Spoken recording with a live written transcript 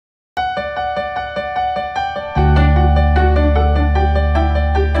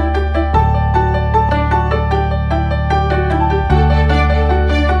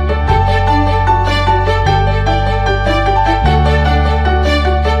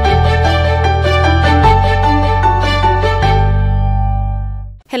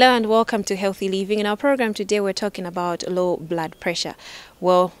Hello and welcome to Healthy Living. In our program today, we're talking about low blood pressure.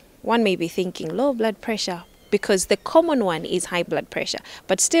 Well, one may be thinking low blood pressure because the common one is high blood pressure.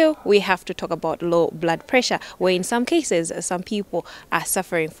 But still, we have to talk about low blood pressure, where in some cases, some people are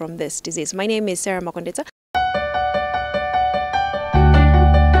suffering from this disease. My name is Serah Makondetsa.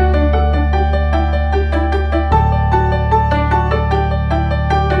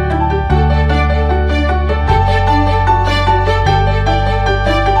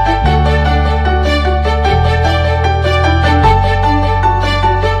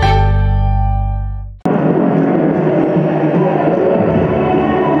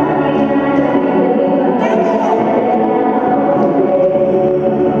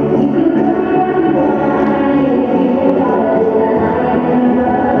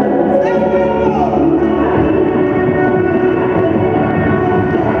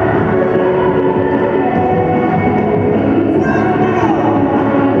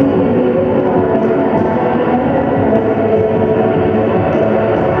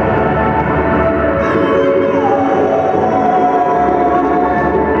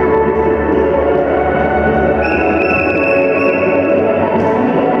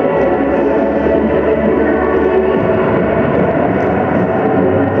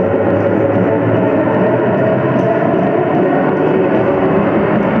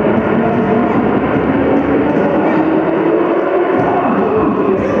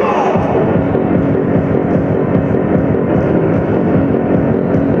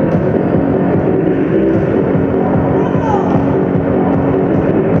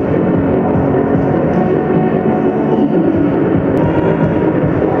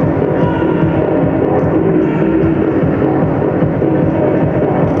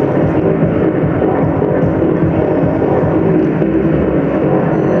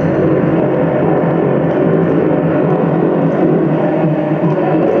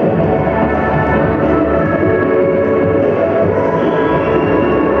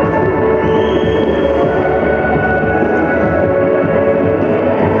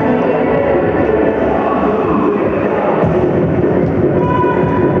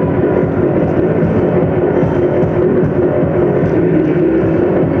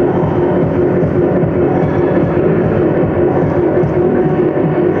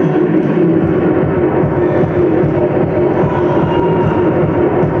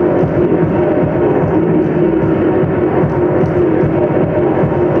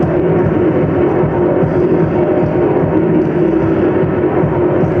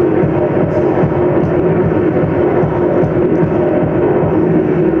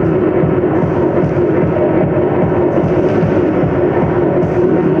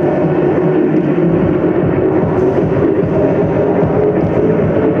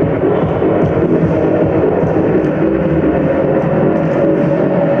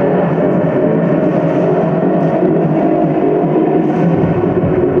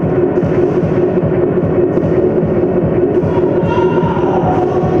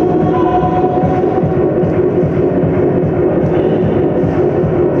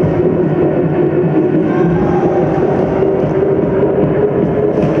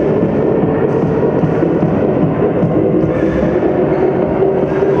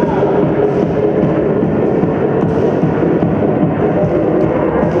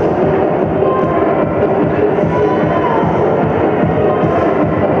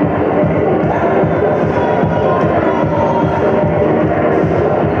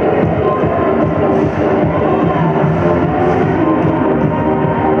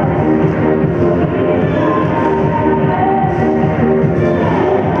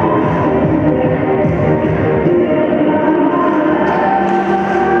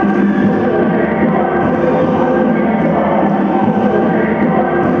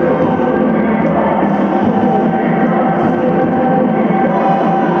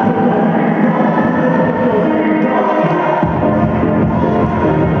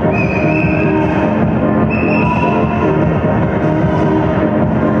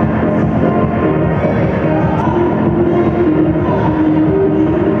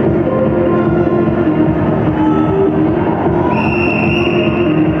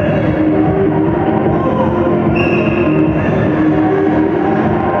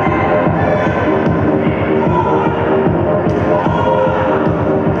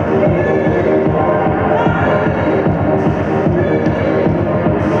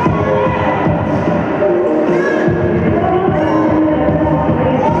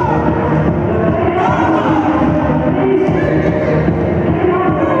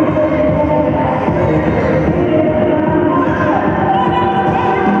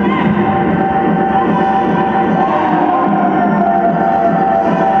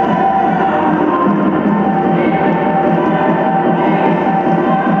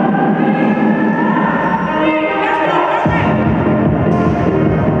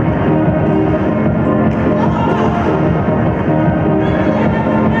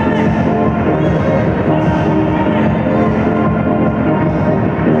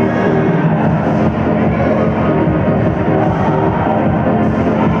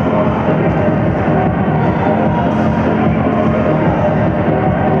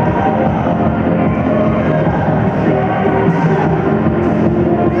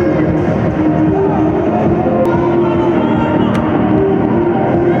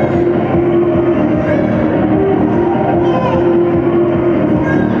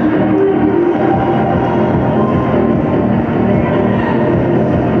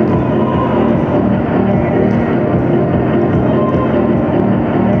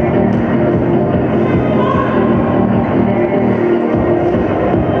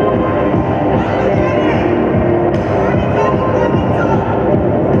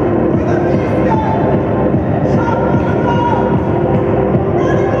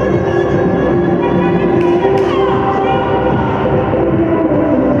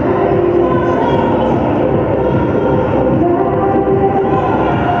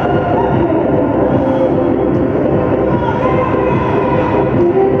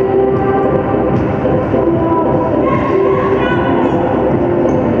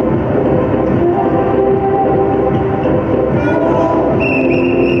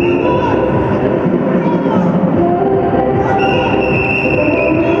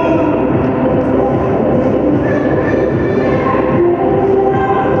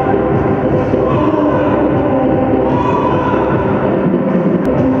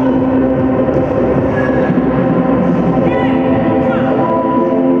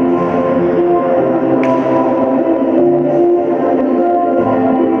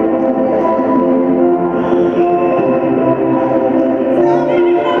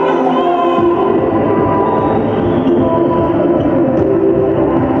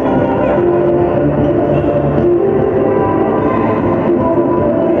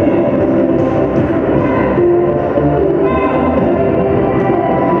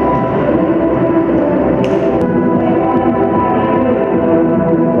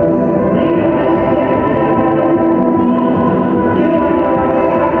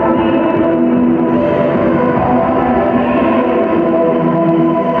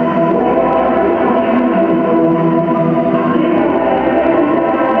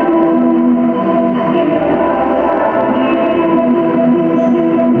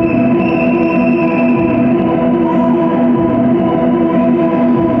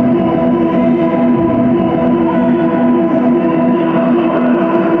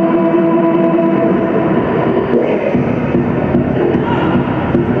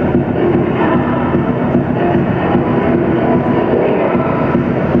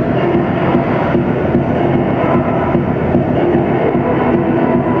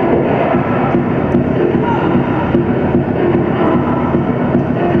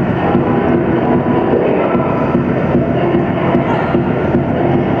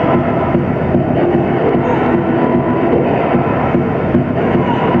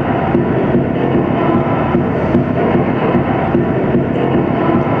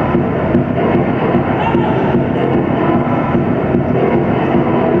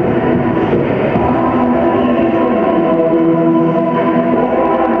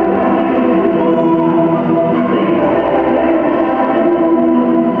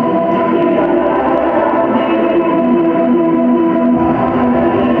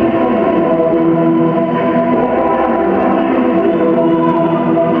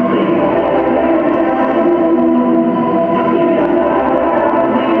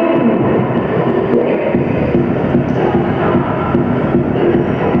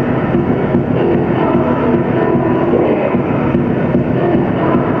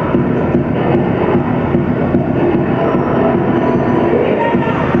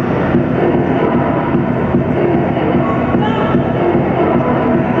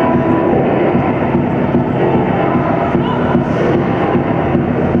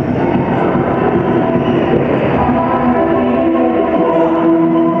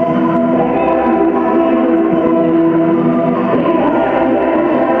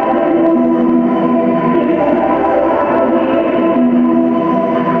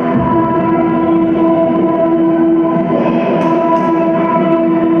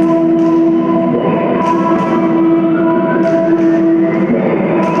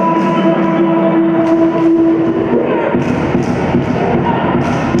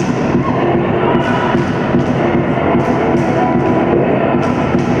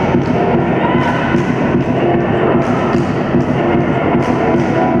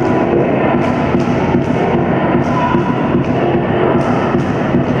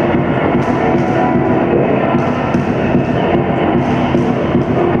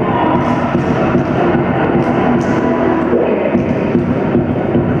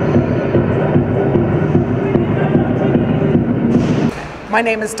 My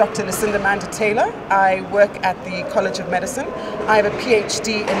name is Dr. Lucinda Manda-Taylor. I work at the College of Medicine. I have a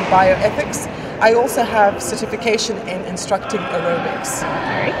PhD in bioethics. I also have certification in instructing aerobics. All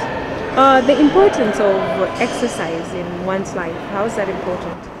right. The importance of exercise in one's life, how is that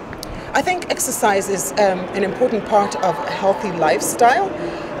important? I think exercise is an important part of a healthy lifestyle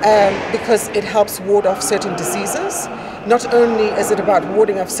because it helps ward off certain diseases. Not only is it about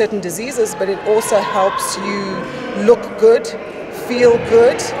warding off certain diseases, but it also helps you look good, feel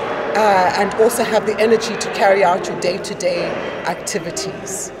good, and also have the energy to carry out your day-to-day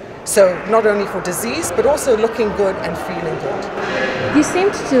activities. So not only for disease, but also looking good and feeling good. You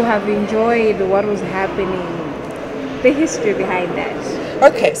seemed to have enjoyed what was happening, the history behind that.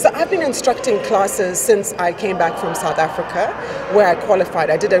 Okay, so I've been instructing classes since I came back from South Africa, where I qualified.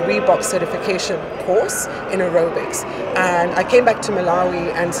 I did a Reebok certification course in aerobics, and I came back to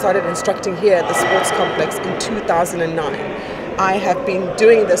Malawi and started instructing here at the sports complex in 2009. I have been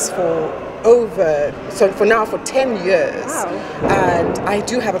doing this for 10 years. Wow. And I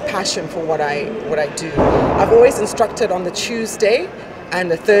do have a passion for what I do. I've always instructed on the Tuesday and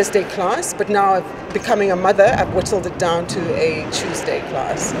the Thursday class, but now becoming a mother, I've whittled it down to a Tuesday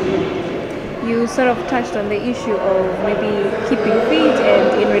class. You sort of touched on the issue of maybe keeping fit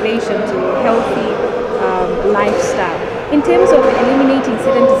and in relation to healthy lifestyle. In terms of eliminating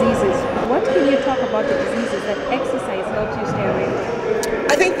certain diseases, what can you talk about the diseases that exercise helps you stay away from?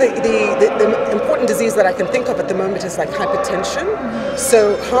 I think the important disease that I can think of at the moment is like hypertension.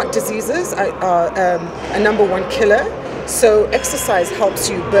 So heart diseases are a number one killer. So exercise helps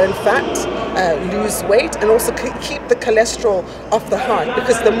you burn fat, lose weight, and also keep the cholesterol off the heart,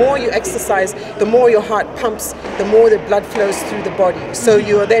 because the more you exercise, the more your heart pumps, the more the blood flows through the body. So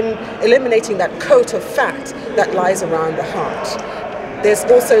you are then eliminating that coat of fat that lies around the heart. There's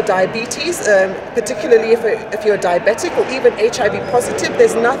also diabetes, particularly if you're diabetic or even HIV positive.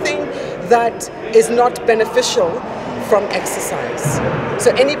 There's nothing that is not beneficial from exercise.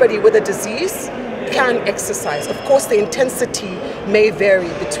 So anybody with a disease can exercise. Of course, the intensity may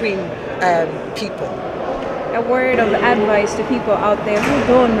vary between people. A word of advice to people out there who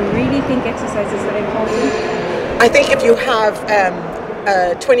don't really think exercise is that important? I think if you have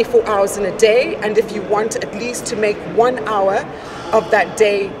 24 hours in a day, and if you want at least to make 1 hour of that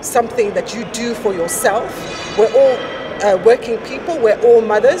day something that you do for yourself. We're all working people, we're all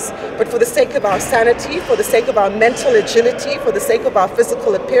mothers, but for the sake of our sanity, for the sake of our mental agility, for the sake of our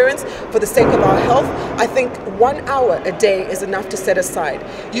physical appearance, for the sake of our health, I think 1 hour a day is enough to set aside.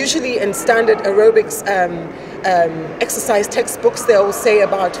 Usually in standard aerobics exercise textbooks, they'll say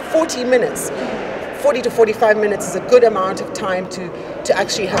about 40 minutes. 40 to 45 minutes is a good amount of time to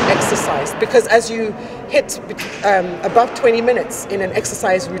actually have exercise, because as you hit above 20 minutes in an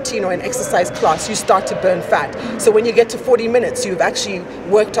exercise routine or an exercise class, you start to burn fat. So when you get to 40 minutes, you've actually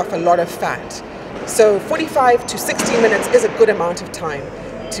worked off a lot of fat. So 45 to 60 minutes is a good amount of time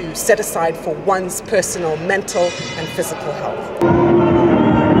to set aside for one's personal, mental and physical health.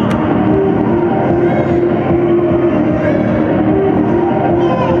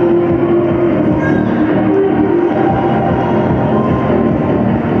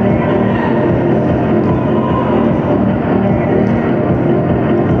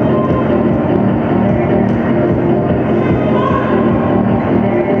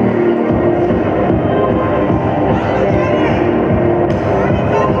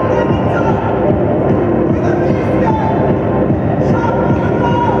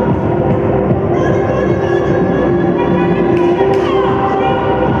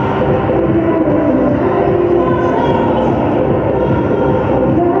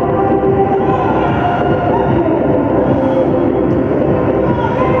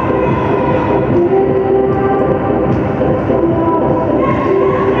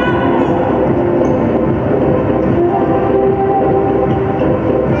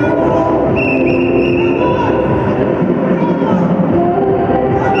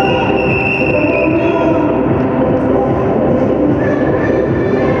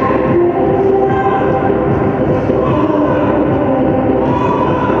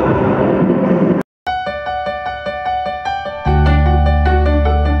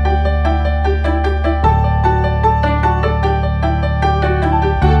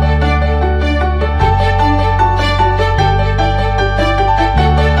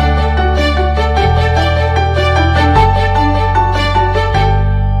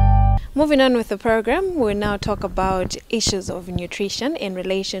 Moving on with the program, we'll now talk about issues of nutrition in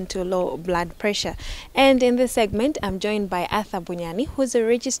relation to low blood pressure. And in this segment, I'm joined by Arthur Bunyani, who's a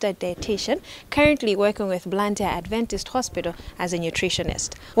registered dietitian, currently working with Blantyre Adventist Hospital as a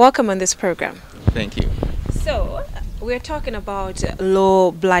nutritionist. Welcome on this program. Thank you. So, we're talking about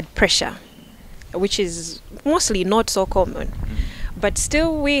low blood pressure, which is mostly not so common, but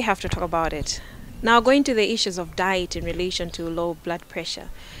still we have to talk about it. Now, going to the issues of diet in relation to low blood pressure,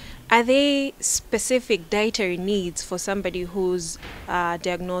 are there specific dietary needs for somebody who's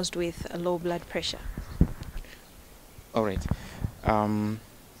diagnosed with low blood pressure? All right.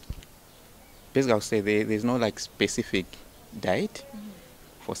 Basically, I'll say there's no like specific diet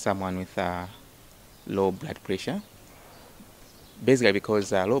for someone with low blood pressure. Basically,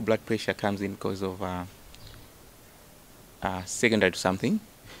 because low blood pressure comes in because of secondary to something.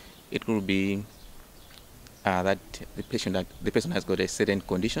 It could be that the person has got a certain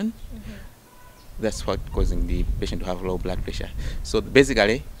condition. That's what causing the patient to have low blood pressure. So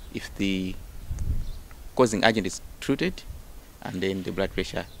basically, if the causing agent is treated, and then the blood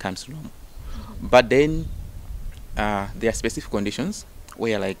pressure comes normal. But then there are specific conditions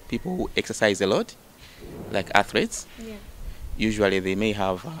where, like, people who exercise a lot, like athletes, usually they may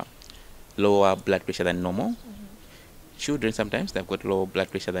have lower blood pressure than normal. Children, sometimes they've got low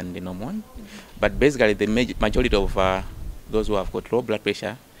blood pressure than the normal one. But basically, the majority of those who have got low blood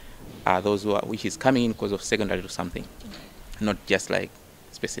pressure are those which is coming in because of secondary to something, not just like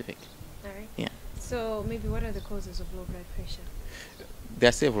specific. All right. Yeah. So maybe what are the causes of low blood pressure? There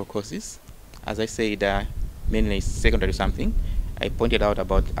are several causes. As I said, mainly secondary to something. I pointed out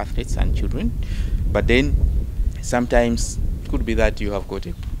about athletes and children. But then sometimes it could be that you have got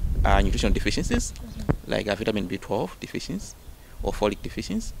nutritional deficiencies, like vitamin B12 deficiency or folic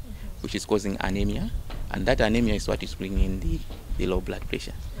deficiency, which is causing anemia. And that anemia is what is bringing the low blood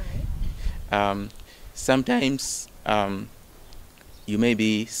pressure. Right. Sometimes you may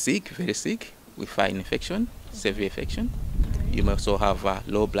be sick, very sick, with an infection, severe infection. Right. You may also have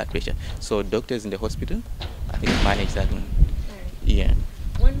low blood pressure. So doctors in the hospital, I think, manage that one. Right. Yeah.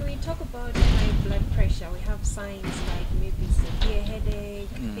 When we talk about high blood pressure, we have signs like maybe severe headache,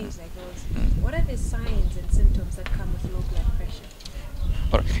 things like those. What are the signs and symptoms that come with low blood pressure?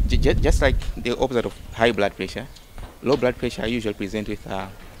 Or just like the opposite of high blood pressure, low blood pressure usually present with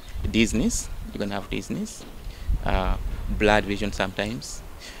dizziness. You can have dizziness, blood vision sometimes.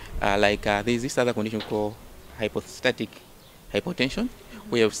 There's this other condition called hypostatic hypotension,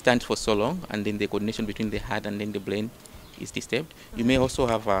 where you stand for so long and then the coordination between the heart and then the brain is disturbed. You may also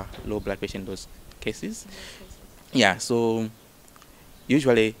have low blood pressure in those cases. Yeah, so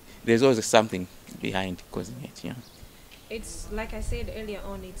usually there's always something behind causing it. Yeah. It's like I said earlier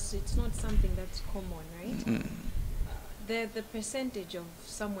on, it's not something that's common, right? The percentage of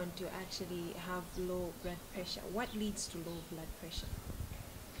someone to actually have low blood pressure, what leads to low blood pressure?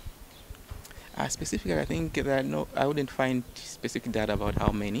 Specifically, I think that I wouldn't find specific data about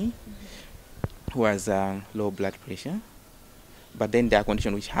how many who has low blood pressure, but then there are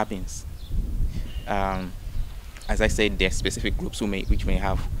conditions which happens. As I said, there are specific groups which may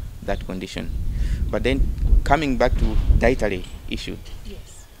have that condition. But then coming back to dietary issue,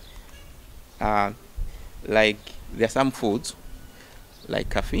 Yes. like there are some foods like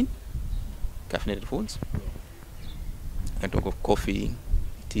caffeinated foods. I talk of coffee,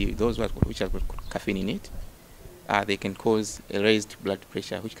 tea, those which have got caffeine in it. They can cause a raised blood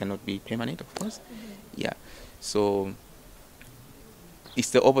pressure, which cannot be permanent, of course. Yeah. So it's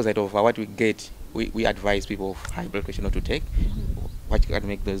the opposite of what we get. We advise people of high blood pressure not to take. What can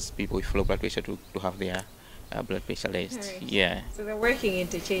make those people with low blood pressure to have their blood pressure raised. Right. Yeah. So they're working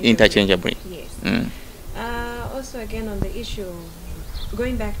interchangeably. Interchangeably. Yes. Also, again, on the issue,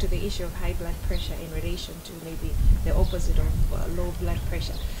 going back to the issue of high blood pressure in relation to maybe the opposite of low blood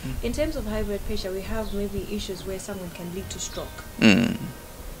pressure. In terms of high blood pressure, we have maybe issues where someone can lead to stroke.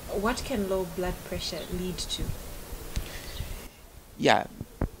 What can low blood pressure lead to? Yeah,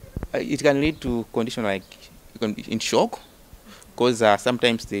 it can lead to condition like you can be in shock, because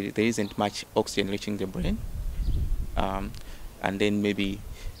sometimes there isn't much oxygen reaching the brain, and then maybe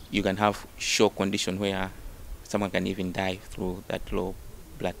you can have shock condition where someone can even die through that low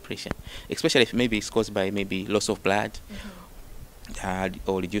blood pressure, especially if maybe it's caused by maybe loss of blood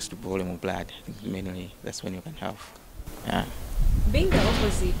or reduced volume of blood. I think mainly that's when you can have. Being the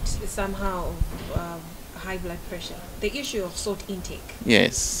opposite somehow of high blood pressure, the issue of salt intake.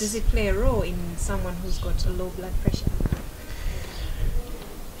 Yes. Does it play a role in someone who's got a low blood pressure?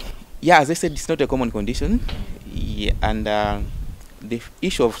 Yeah, as I said, it's not a common condition. Yeah, and the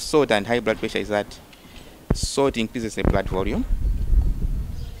issue of salt and high blood pressure is that salt increases the blood volume.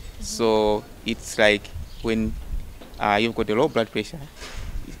 So it's like when you've got a low blood pressure,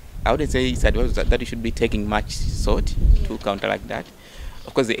 I wouldn't say it's advised that you should be taking much salt to counteract that.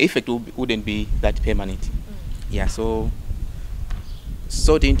 Of course, the effect wouldn't be that permanent. Yeah, so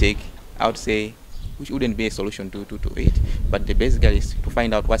salt intake, I would say which wouldn't be a solution to it, but the basic is to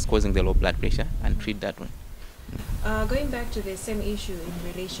find out what's causing the low blood pressure and treat that one. Going back to the same issue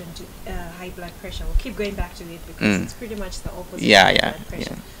in relation to high blood pressure, we'll keep going back to it because it's pretty much the opposite of blood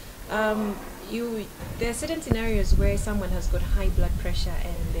pressure. There are certain scenarios where someone has got high blood pressure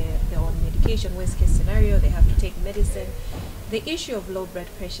and they're on medication. Worst case scenario, they have to take medicine. The issue of low blood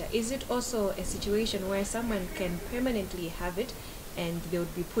pressure, is it also a situation where someone can permanently have it and they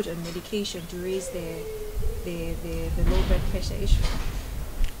would be put on medication to raise the low blood pressure issue?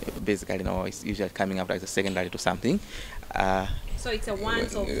 Basically, no, it's usually coming up as a secondary to something. So it's a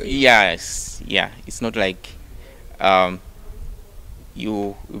once-off thing? Yes, yeah. It's not like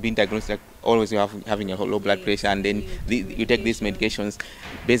you've been diagnosed like always having a low blood pressure and then you take these medications.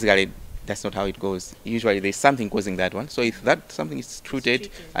 Basically, that's not how it goes. Usually there's something causing that one. So if that something is treated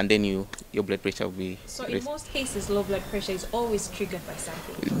and then your blood pressure will be... So in most cases, low blood pressure is always triggered by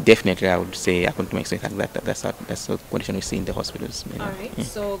something? Definitely, I would say, according to my experience, that's a condition we see in the hospitals. All right. Yeah.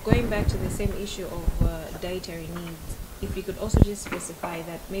 So going back to the same issue of dietary needs, if you could also just specify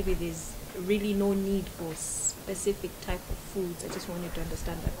that maybe there's really no need for specific type of foods. I just wanted to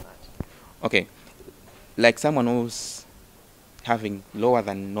understand that part. Okay. Like someone who's having lower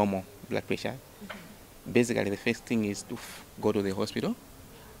than normal blood pressure, basically the first thing is to go to the hospital,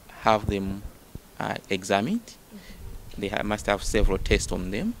 have them examined. They must have several tests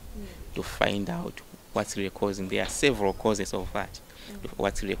on them to find out what's really causing. There are several causes of that,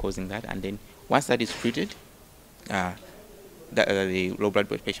 what's really causing that, and then once that is treated, the low blood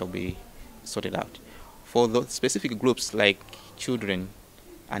pressure will be sorted out. For those specific groups like children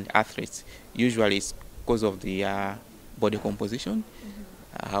and athletes, usually it's because of the body composition,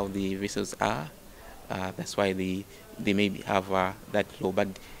 how the vessels are. That's why they may have that low. But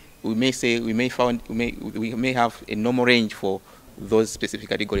we may have a normal range for those specific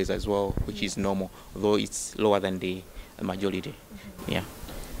categories as well, which is normal, though it's lower than the majority. Yeah.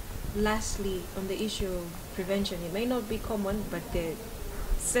 Lastly, on the issue of prevention, it may not be common, but there are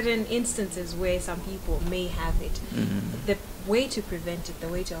certain instances where some people may have it. The way to prevent it, the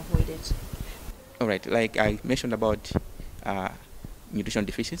way to avoid it. All right, like I mentioned about nutrition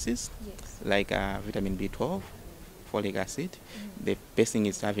deficiencies, like vitamin B12, folic acid. The best thing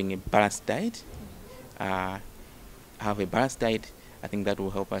is having a balanced diet. Have a balanced diet. I think that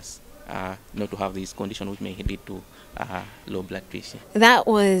will help us not to have this condition which may lead to low blood pressure. That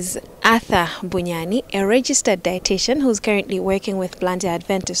was Arthur Bunyani, a registered dietitian who's currently working with Blantyre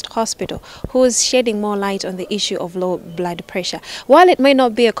Adventist Hospital, who's shedding more light on the issue of low blood pressure. While it may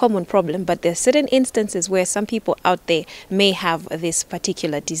not be a common problem, but there are certain instances where some people out there may have this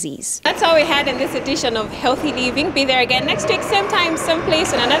particular disease. That's all we had in this edition of Healthy Living. Be there again next week, same time, same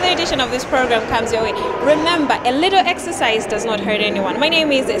place, and another edition of this program comes your way. Remember, a little exercise does not hurt anyone. My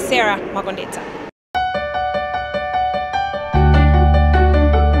name is Serah Makondetsa.